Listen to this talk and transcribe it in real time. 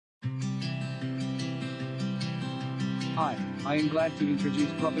Hi, I am glad to introduce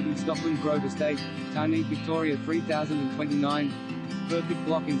property Stockland Grove Estate, Tarneit, Victoria 3029. Perfect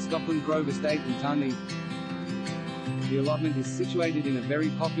block in Stockland Grove Estate in Tarneit. The allotment is situated in a very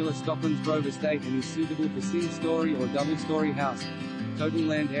popular Stockland Grove Estate and is suitable for single-story or double-story house. Total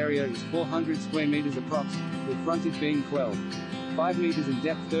land area is 400 square meters approx, with frontage being 12.5 meters and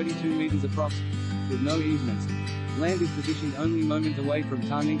depth 32 meters approx, with no easements. Land is positioned only moment away from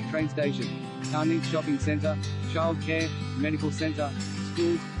Tarneit train station, Tarneit shopping centre, child care, medical centre,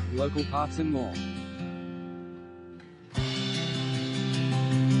 schools, local parks and more.